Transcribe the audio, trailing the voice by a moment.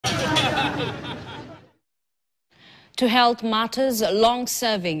To Health Matters,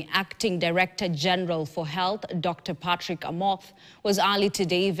 long-serving Acting Director General for Health, Dr. Patrick Amoth, was early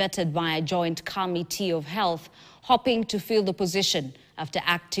today vetted by a joint committee of health, hoping to fill the position after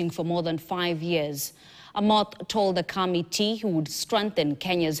acting for more than 5 years. Amoth told the committee he would strengthen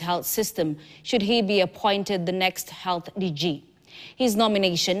Kenya's health system should he be appointed the next health DG. His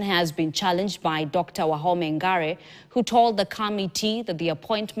nomination has been challenged by Dr. Wahome Ngare, who told the committee that the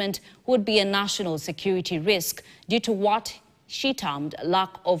appointment would be a national security risk due to what she termed lack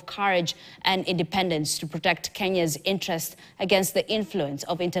of courage and independence to protect Kenya's interests against the influence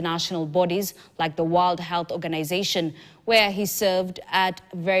of international bodies like the World Health Organization, where he served at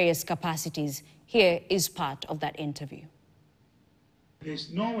various capacities. Here is part of that interview. There is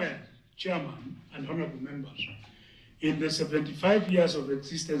nowhere, Chairman and honorable members, in the 75 years of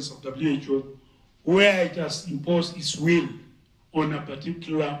existence of WHO, where it has imposed its will on a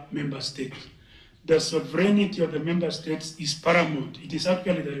particular member state. The sovereignty of the member states is paramount. It is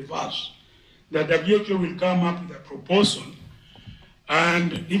actually the reverse. The WHO will come up with a proposal,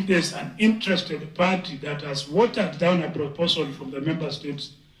 and if there's an interested party that has watered down a proposal from the member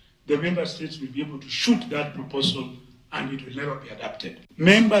states will be able to shoot that proposal and it will never be adopted.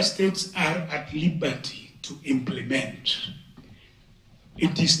 Member states are at liberty to implement.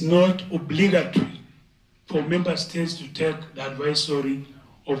 It is not obligatory for member states to take the advisory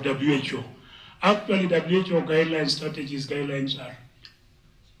of WHO. Actually, WHO guidelines, strategies guidelines are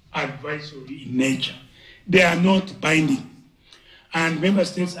advisory in nature. They are not binding. And member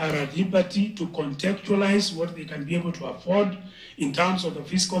states are at liberty to contextualize what they can be able to afford in terms of the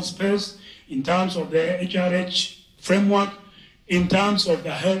fiscal space, in terms of the HRH framework, in terms of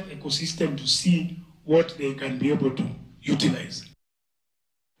the health ecosystem, to see what they can be able to utilize.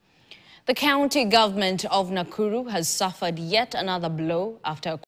 The county government of Nakuru has suffered yet another blow after